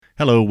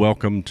Hello,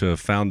 welcome to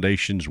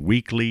Foundation's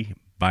weekly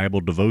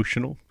Bible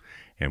devotional,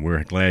 and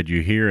we're glad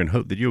you're here and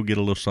hope that you'll get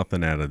a little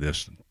something out of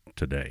this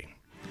today.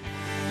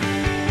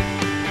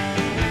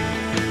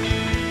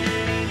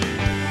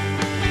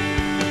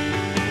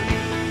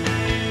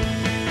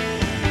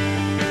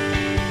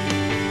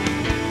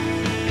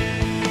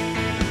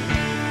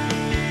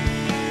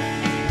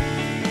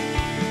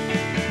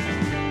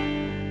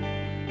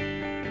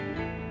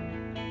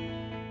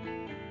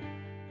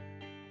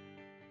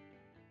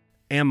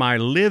 Am I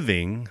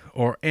living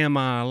or am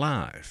I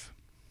alive?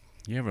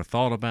 You ever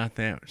thought about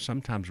that?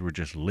 Sometimes we're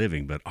just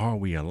living, but are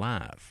we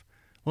alive?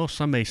 Well,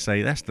 some may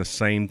say that's the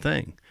same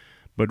thing,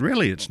 but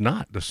really it's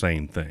not the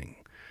same thing.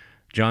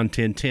 John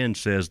 10:10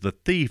 says, "The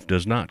thief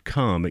does not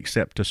come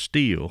except to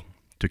steal,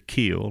 to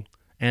kill,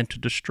 and to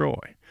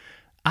destroy.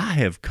 I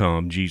have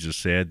come," Jesus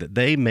said, "that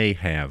they may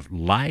have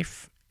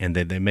life and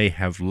that they may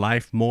have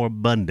life more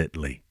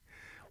abundantly."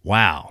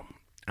 Wow.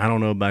 I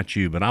don't know about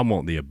you, but I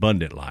want the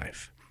abundant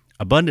life.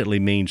 Abundantly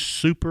means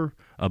super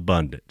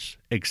abundance,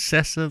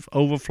 excessive,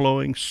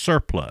 overflowing,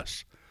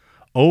 surplus,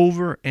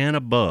 over and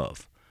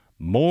above,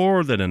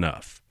 more than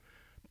enough,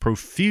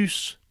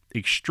 profuse,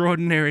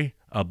 extraordinary,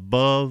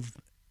 above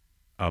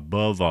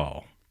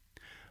all,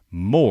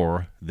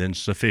 more than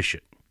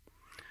sufficient.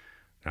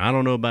 Now, I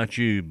don't know about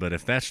you, but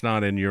if that's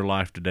not in your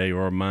life today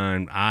or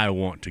mine, I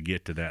want to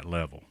get to that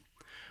level.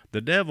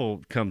 The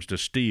devil comes to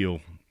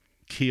steal,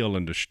 kill,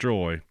 and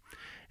destroy,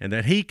 and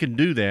that he can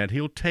do that,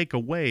 he'll take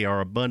away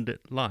our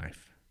abundant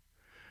life.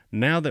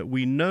 Now that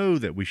we know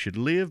that we should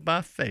live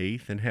by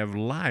faith and have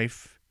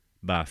life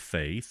by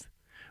faith,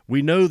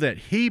 we know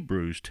that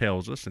Hebrews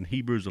tells us, in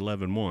Hebrews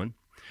 11:1,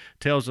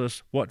 tells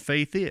us what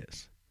faith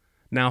is.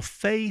 Now,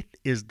 faith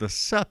is the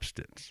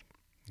substance.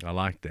 I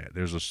like that.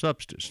 There's a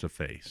substance to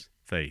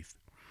faith.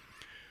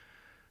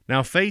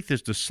 Now, faith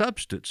is the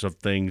substance of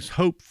things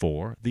hoped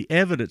for, the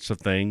evidence of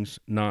things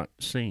not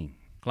seen.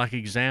 Like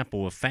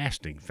example of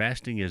fasting.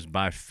 Fasting is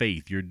by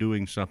faith. You're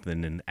doing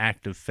something in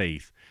act of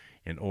faith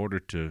in order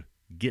to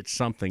get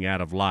something out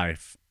of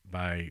life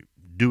by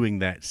doing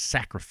that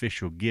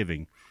sacrificial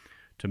giving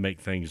to make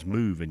things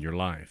move in your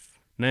life.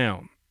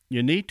 Now,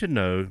 you need to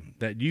know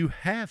that you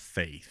have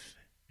faith.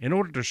 In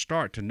order to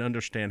start to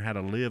understand how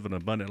to live an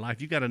abundant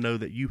life, you got to know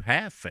that you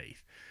have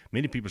faith.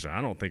 Many people say,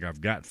 "I don't think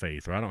I've got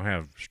faith," or "I don't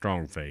have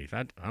strong faith.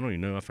 I don't even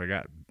know if I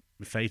got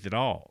faith at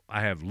all. I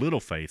have little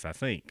faith, I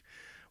think."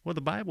 Well, the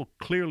Bible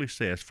clearly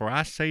says, "For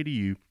I say to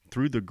you,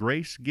 through the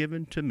grace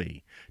given to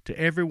me, to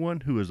everyone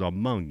who is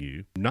among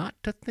you, not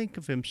to think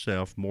of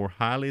himself more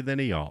highly than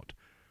he ought,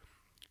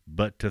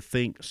 but to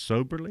think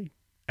soberly,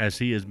 as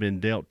he has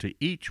been dealt to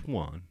each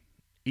one,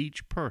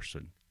 each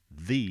person,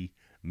 the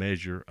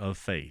measure of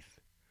faith."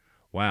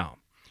 Wow.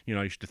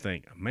 I used to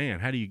think,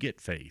 man, how do you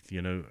get faith?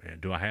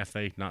 Do I have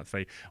faith, not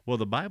faith? Well,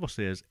 the Bible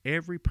says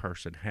every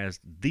person has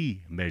the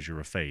measure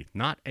of faith,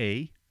 not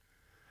a,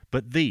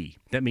 but the.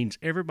 That means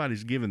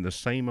everybody's given the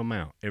same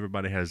amount.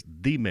 Everybody has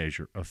the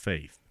measure of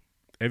faith.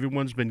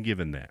 Everyone's been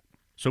given that.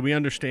 So we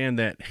understand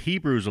that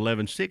Hebrews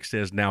 11:6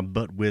 says, "Now,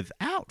 but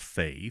without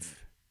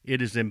faith,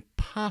 it is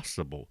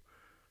impossible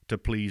to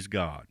please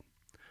God.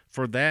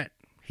 For that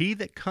he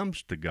that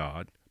comes to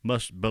God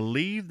must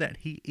believe that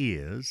he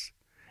is,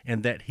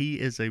 and that he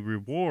is a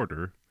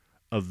rewarder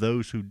of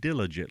those who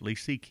diligently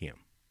seek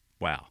him."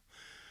 Wow.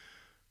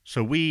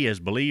 So we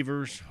as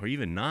believers, or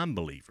even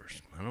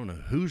non-believers, I don't know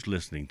who's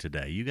listening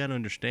today, you got to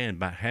understand,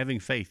 by having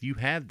faith, you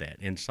have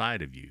that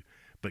inside of you.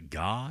 But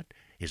God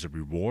is a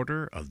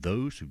rewarder of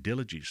those who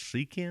diligently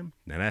seek him.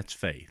 Now that's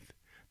faith.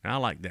 Now I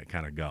like that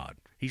kind of God.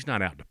 He's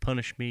not out to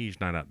punish me. He's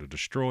not out to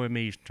destroy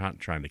me. He's not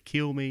trying to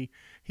kill me.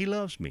 He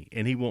loves me,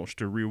 and he wants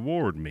to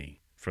reward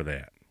me for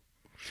that.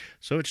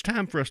 So it's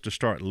time for us to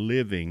start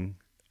living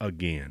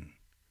again.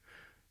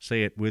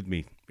 Say it with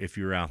me if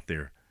you're out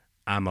there.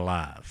 I'm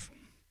alive.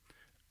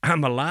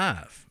 I'm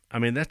alive. I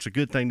mean, that's a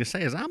good thing to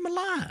say, is I'm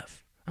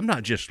alive. I'm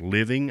not just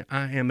living,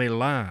 I am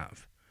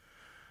alive.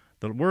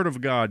 The Word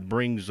of God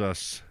brings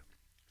us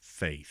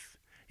faith.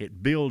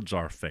 It builds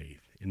our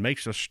faith. It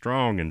makes us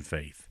strong in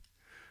faith.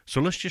 So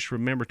let's just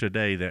remember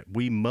today that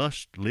we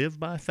must live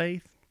by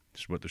faith.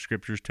 This is what the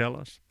Scriptures tell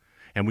us.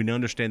 And we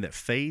understand that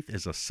faith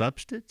is a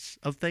substance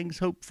of things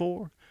hoped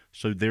for.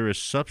 So there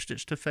is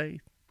substance to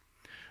faith.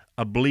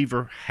 A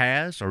believer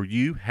has, or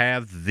you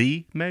have,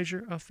 the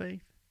measure of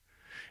faith.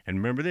 And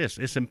remember this,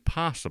 it's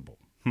impossible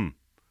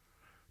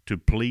to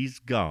please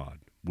God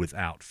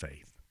without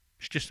faith.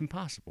 It's just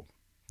impossible.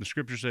 The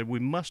Scripture said we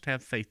must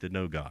have faith to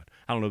know God.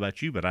 I don't know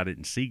about you, but I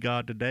didn't see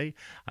God today.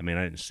 I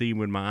didn't see him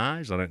with my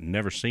eyes. I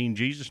never seen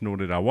Jesus, nor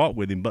did I walk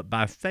with him. But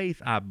by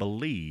faith, I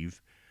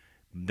believe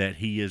that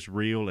he is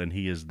real and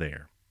he is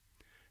there.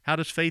 How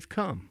does faith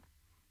come?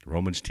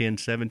 Romans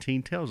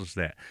 10:17 tells us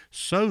that.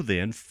 So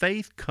then,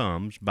 faith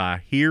comes by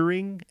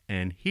hearing,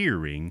 and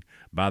hearing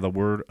by the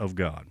word of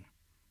God.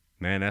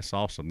 Man, that's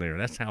awesome there.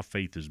 That's how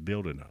faith is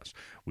built in us.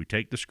 We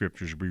take the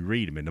Scriptures, we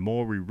read them, and the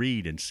more we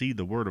read and see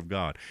the Word of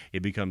God, it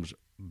becomes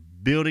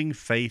building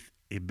faith.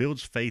 It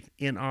builds faith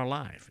in our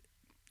life,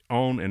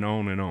 on and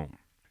on and on.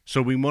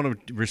 So we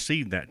want to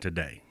receive that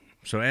today.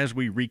 So as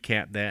we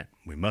recap that,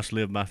 we must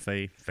live by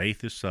faith.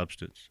 Faith is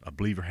substance. A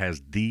believer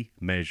has the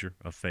measure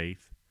of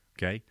faith.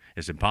 Okay?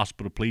 It's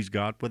impossible to please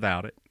God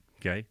without it.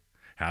 Okay?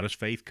 How does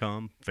faith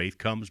come? Faith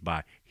comes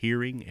by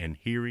hearing and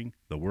hearing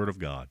the Word of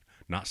God.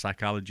 Not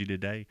Psychology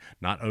Today,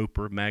 not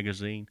Oprah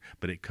magazine,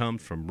 but it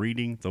comes from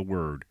reading the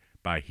Word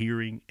by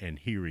hearing and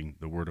hearing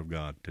the Word of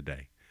God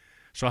today.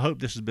 So I hope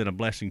this has been a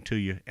blessing to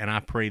you, and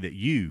I pray that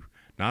you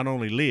not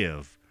only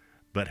live,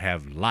 but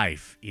have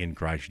life in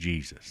Christ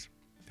Jesus.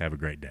 Have a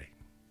great day.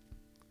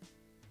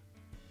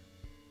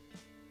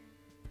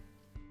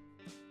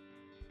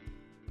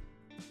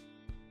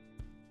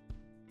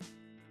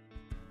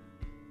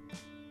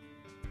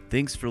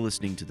 Thanks for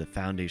listening to the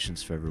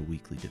Foundations Forever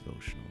Weekly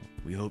Devotional.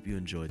 We hope you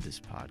enjoyed this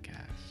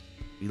podcast.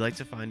 If you'd like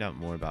to find out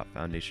more about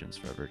Foundations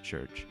Forever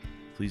Church,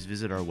 please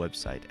visit our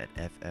website at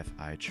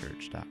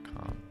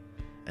ffichurch.com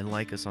and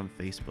like us on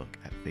Facebook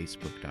at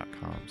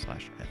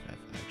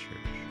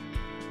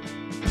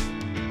facebook.com/ffichurch.